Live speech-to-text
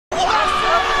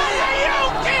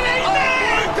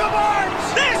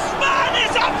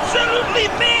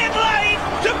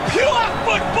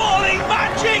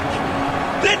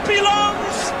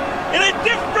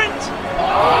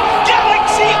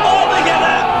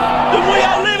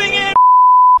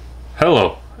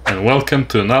Hello, and welcome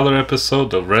to another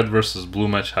episode of Red vs Blue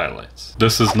match highlights.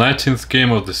 This is 19th game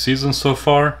of the season so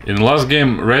far. In the last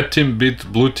game, Red team beat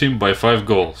Blue team by 5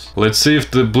 goals. Let's see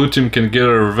if the Blue team can get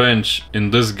a revenge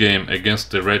in this game against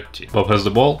the Red team. Bob has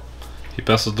the ball. He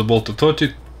passes the ball to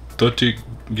Totti. Totti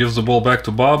gives the ball back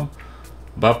to Bob.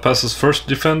 Bob passes first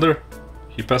defender.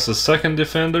 He passes second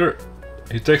defender.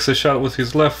 He takes a shot with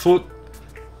his left foot.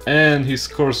 And he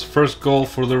scores first goal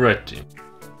for the Red team.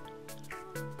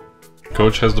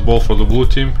 Coach has the ball for the Blue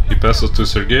team. He passes to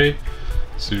Sergey.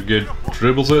 Sergey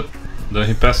dribbles it. Then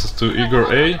he passes to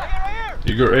Igor A.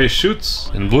 Igor A shoots.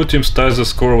 And Blue team ties the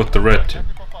score with the Red team.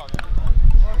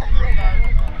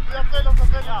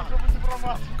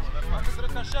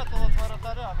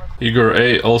 Igor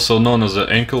A, also known as the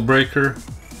ankle breaker,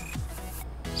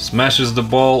 smashes the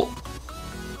ball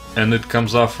and it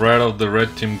comes off right off the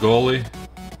Red team goalie,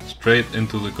 straight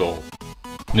into the goal.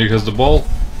 Nick has the ball.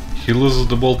 He loses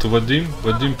the ball to Vadim.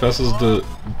 Vadim passes the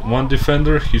one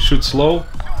defender. He shoots low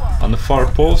on the far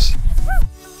post.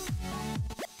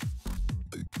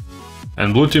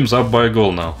 And Blue team's up by a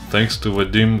goal now, thanks to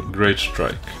Vadim great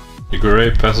strike. Igor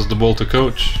A passes the ball to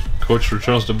Coach. Coach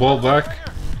returns the ball back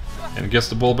and gets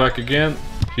the ball back again.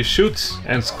 He shoots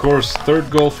and scores third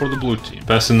goal for the Blue team.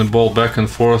 Passing the ball back and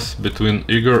forth between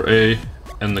Igor A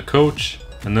and the Coach.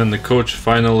 And then the Coach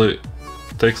finally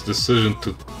takes the decision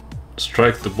to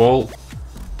strike the ball,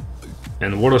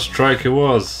 and what a strike it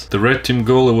was! The Red team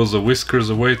goalie was a whiskers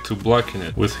away to blocking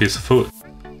it with his foot.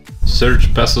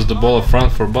 Serge passes the ball up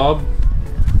front for Bob.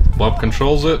 Bob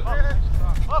controls it,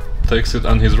 takes it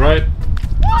on his right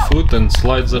foot and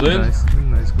slides it in.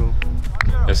 Nice goal.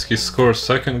 As he scores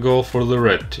second goal for the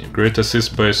Red team. Great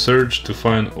assist by Serge to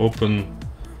find open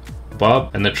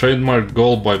Bob, and a trademark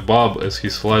goal by Bob as he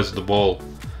slides the ball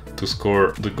to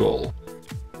score the goal.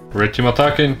 Red team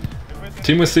attacking.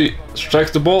 Timothy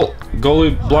strikes the ball.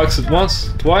 Goalie blocks it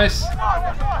once, twice.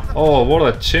 Oh,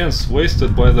 what a chance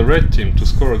wasted by the Red team to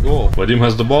score a goal. Vadim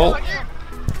has the ball.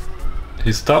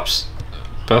 He stops,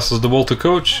 passes the ball to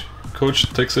Coach.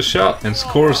 Coach takes a shot and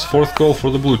scores fourth goal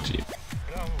for the Blue team.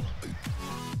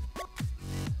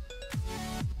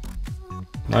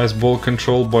 Nice ball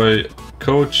control by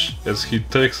Coach as he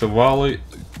takes a volley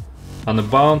on the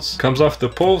bounce, comes off the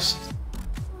post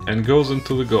and goes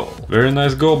into the goal. Very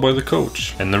nice goal by the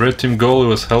Coach. And the Red team goalie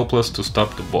was helpless to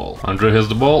stop the ball. Andre has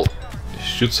the ball. He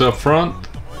shoots up front.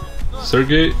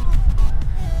 Sergey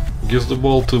gives the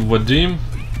ball to Vadim.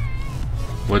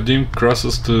 Vadim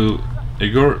crosses to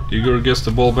Igor. Igor gets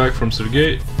the ball back from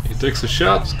Sergey. He takes a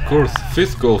shot. Scores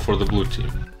fifth goal for the Blue team.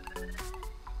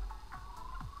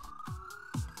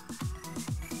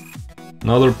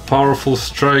 Another powerful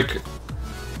strike.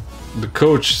 The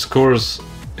Coach scores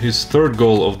his third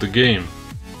goal of the game.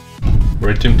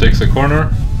 Red team takes a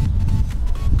corner.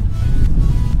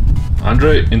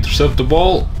 Andre intercepts the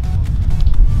ball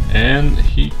and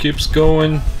he keeps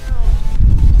going.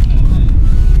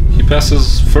 He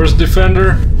passes first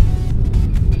defender.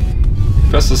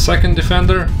 He passes second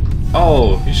defender.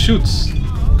 Oh, he shoots.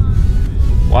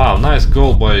 Wow, nice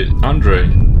goal by Andre.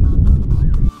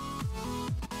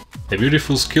 A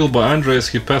beautiful skill by Andre as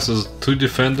he passes two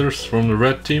defenders from the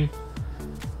Red team.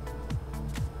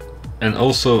 And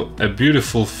also a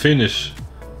beautiful finish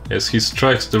as he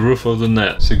strikes the roof of the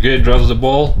net. Sergey drops the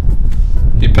ball.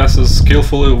 He passes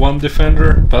skillfully one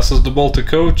defender, passes the ball to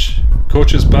Coach.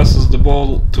 Coaches passes the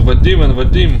ball to Vadim, and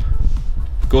Vadim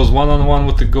goes one-on-one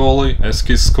with the goalie as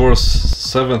he scores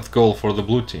seventh goal for the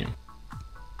Blue team.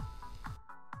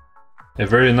 A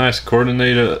very nice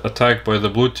coordinated attack by the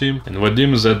Blue team, and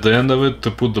Vadim is at the end of it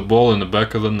to put the ball in the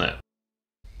back of the net.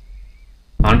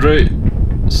 Andre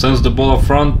sends the ball up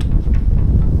front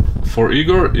for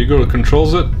Igor. Igor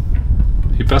controls it.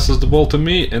 He passes the ball to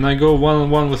me and I go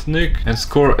one-on-one with Nick and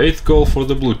score 8th goal for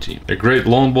the Blue team. A great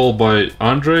long ball by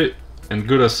Andre and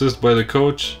good assist by the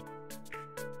Coach.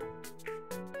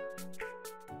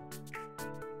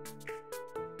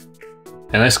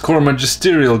 And I score a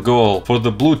magisterial goal for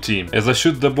the Blue team as I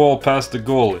shoot the ball past the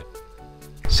goalie.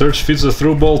 Serge feeds a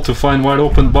through ball to find wide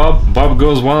open Bob. Bob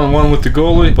goes one-on-one with the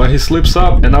goalie, but he slips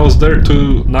up and I was there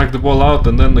to knock the ball out,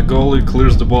 and then the goalie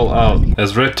clears the ball out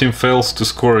as Red team fails to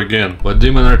score again.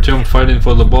 Vadim and Artyom fighting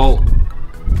for the ball.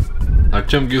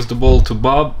 Artyom gives the ball to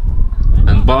Bob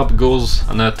and Bob goes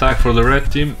on an attack for the Red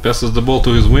team, passes the ball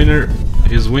to his winner.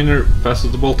 His winner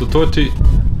passes the ball to Totti.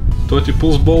 Totti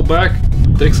pulls ball back,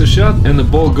 takes a shot, and the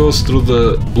ball goes through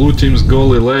the Blue team's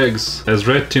goalie legs as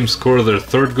Red team score their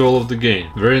third goal of the game.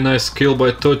 Very nice skill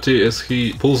by Totti as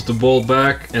he pulls the ball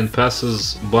back and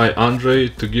passes by Andre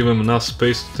to give him enough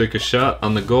space to take a shot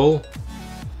on the goal.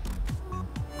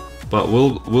 but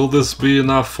will this be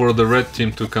enough for the red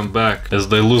team to come back as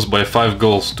they lose by 5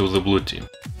 goals to the blue team?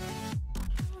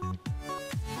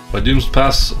 Vadim's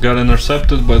pass got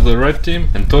intercepted by the red team,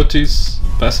 and Toti's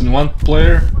passing one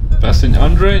player, passing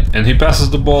Andre, and he passes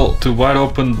the ball to wide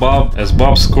open Bob as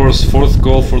Bob scores 4th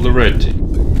goal for the red team.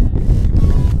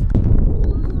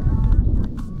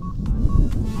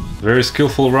 Very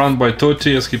skillful run by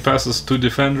Toti as he passes 2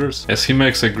 defenders, as he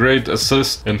makes a great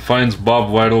assist and finds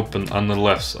Bob wide open on the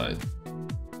left side.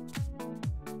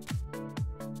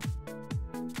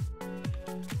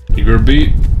 Igor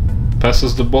B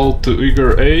passes the ball to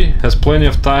Igor A, has plenty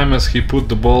of time as he put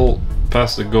the ball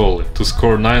past the goalie to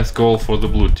score 9th goal for the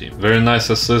blue team. Very nice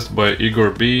assist by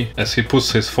Igor B as he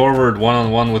puts his forward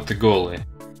one-on-one with the goalie.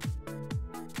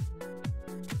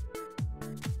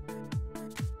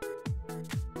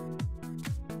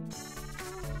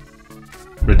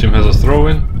 Red team has a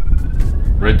throw-in.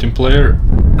 Red team player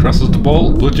crosses the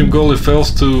ball. Blue team goalie fails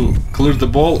to clear the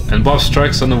ball, and Bob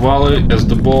strikes on a volley as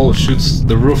the ball shoots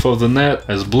the roof of the net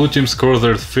as blue team scores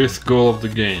their 5th goal of the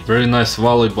game. Very nice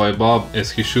volley by Bob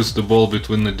as he shoots the ball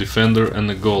between the defender and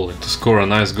the goalie to score a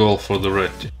nice goal for the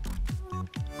red team.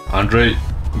 Andre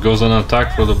goes on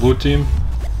attack for the blue team.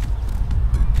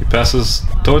 He passes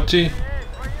Toti.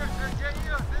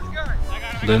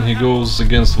 Then he goes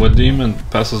against Vadim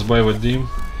and passes by Vadim.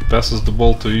 He passes the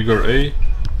ball to Igor A.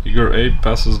 Igor A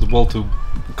passes the ball to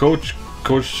Coach.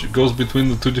 Coach goes between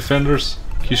the 2 defenders.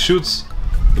 He shoots.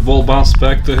 The ball bounces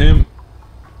back to him.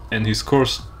 And he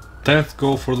scores 10th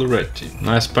goal for the red team.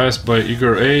 Nice pass by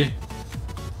Igor A.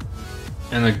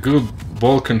 And a good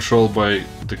ball control by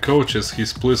the coach as he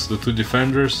splits the 2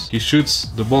 defenders. He shoots,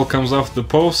 the ball comes off the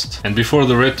post. And before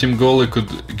the red team goalie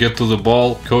could get to the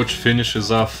ball, Coach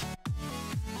finishes off.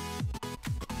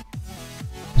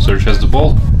 Serge has the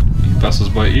ball, he passes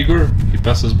by Igor, he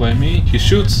passes by me, he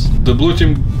shoots, the blue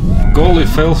team goalie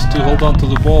fails to hold on to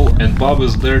the ball, and Bob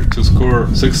is there to score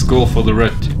 6th goal for the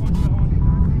red team.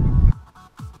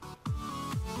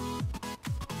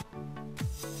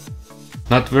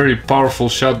 Not very powerful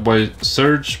shot by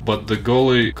Serge, but the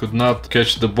goalie could not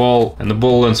catch the ball, and the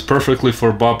ball lands perfectly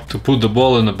for Bob to put the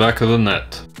ball in the back of the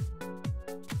net.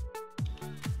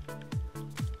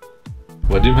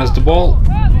 Vadim has the ball.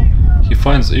 He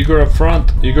finds Igor up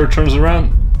front, Igor turns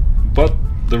around, but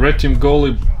the red team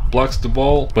goalie blocks the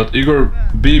ball, but Igor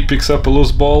B picks up a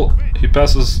loose ball, he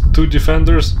passes 2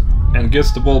 defenders and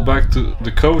gets the ball back to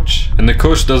the coach, and the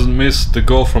coach doesn't miss the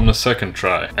goal from the 2nd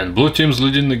try, and blue team's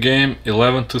leading the game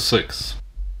 11-6.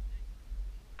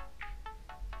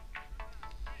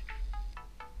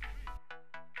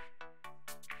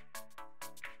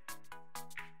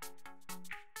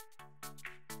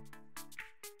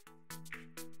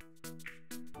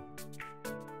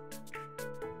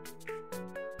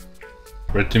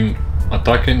 Red team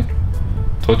attacking,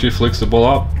 Toti flicks the ball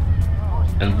up,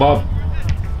 and Bob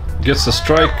gets a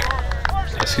strike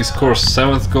as he scores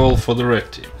 7th goal for the red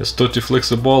team. As Toti flicks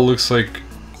the ball, looks like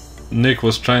Nick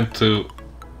was trying to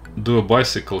do a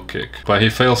bicycle kick, but he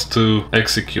fails to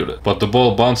execute it. But the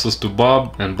ball bounces to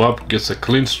Bob, and Bob gets a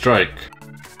clean strike.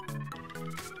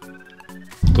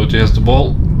 Toti has the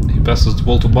ball, he passes the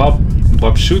ball to Bob,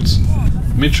 Bob shoots,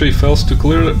 Dmitry fails to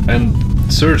clear it, and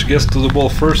Serge gets to the ball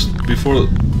first before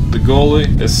the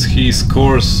goalie as he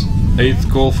scores 8th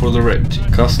goal for the red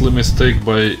team. Costly mistake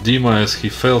by Dima as he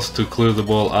fails to clear the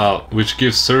ball out, which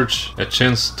gives Serge a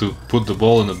chance to put the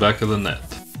ball in the back of the net.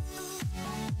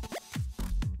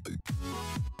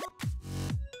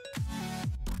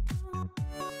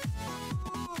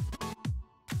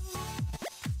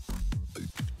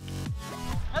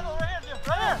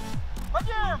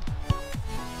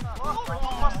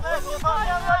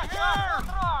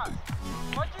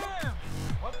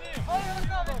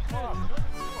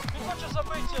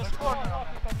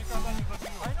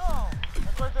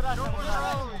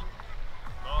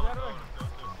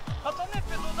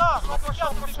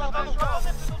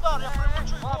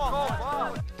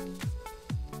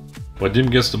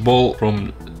 Vadim gets the ball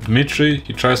from Dmitry,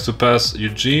 he tries to pass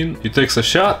Eugene, he takes a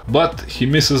shot, but he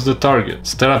misses the target.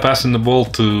 Instead of passing the ball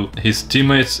to his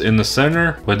teammates in the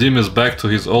center, Vadim is back to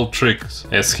his old tricks,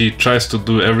 as he tries to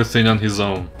do everything on his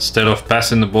own, instead of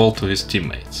passing the ball to his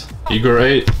teammates. Igor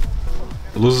A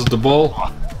loses the ball,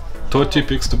 Toti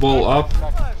picks the ball up,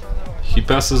 he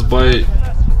passes by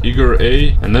Igor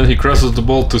A, and then he crosses the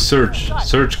ball to Serge.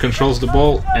 Serge controls the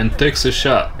ball and takes a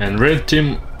shot, and red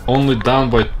team only down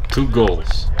by 2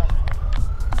 goals.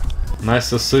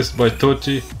 Nice assist by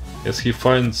Toti as he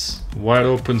finds wide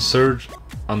open Serge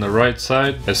on the right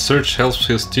side, as Serge helps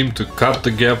his team to cut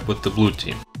the gap with the blue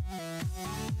team.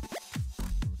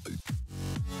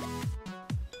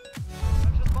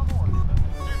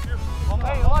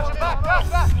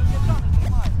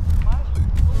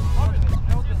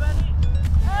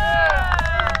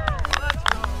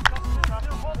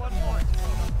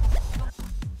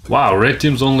 Wow, red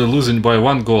team's only losing by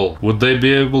 1 goal. Would they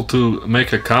be able to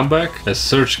make a comeback? As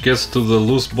Serge gets to the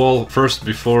loose ball first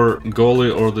before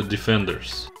goalie or the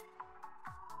defenders.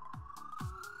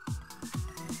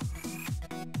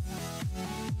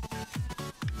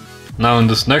 Now in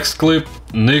this next clip,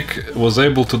 Nick was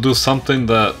able to do something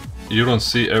that you don't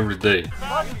see every day.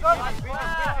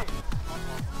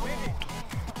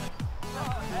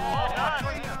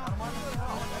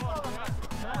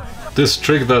 This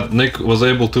trick that Nick was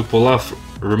able to pull off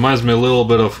reminds me a little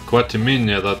bit of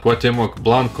Cuauhteminha that Cuauhtemoc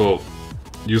Blanco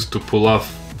used to pull off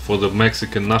for the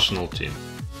Mexican national team.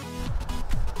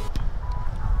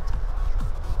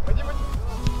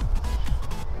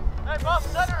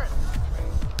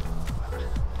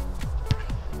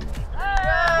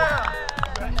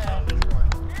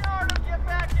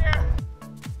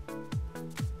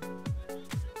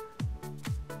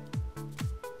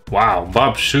 Wow,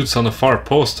 Bob shoots on the far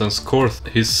post and scores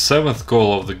his 7th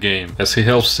goal of the game, as he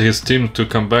helps his team to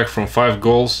come back from 5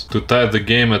 goals to tie the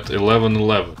game at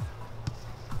 11-11.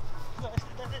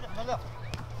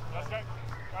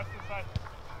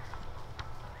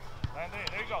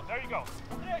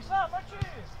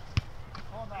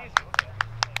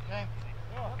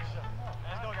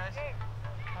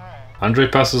 Andrei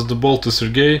passes the ball to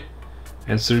Sergei,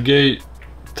 and Sergei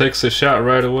takes a shot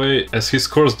right away as he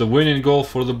scores the winning goal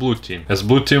for the blue team, as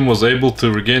blue team was able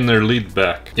to regain their lead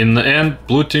back. In the end,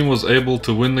 blue team was able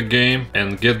to win the game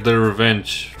and get their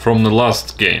revenge from the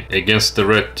last game against the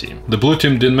red team. The blue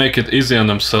team didn't make it easy on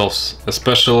themselves,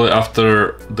 especially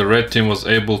after the red team was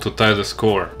able to tie the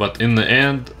score, but in the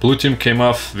end, blue team came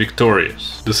off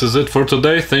victorious. This is it for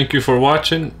today. Thank you for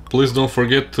watching. Please don't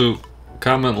forget to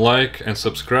comment, like and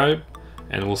subscribe,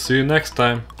 and we'll see you next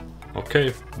time.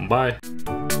 Okay, bye.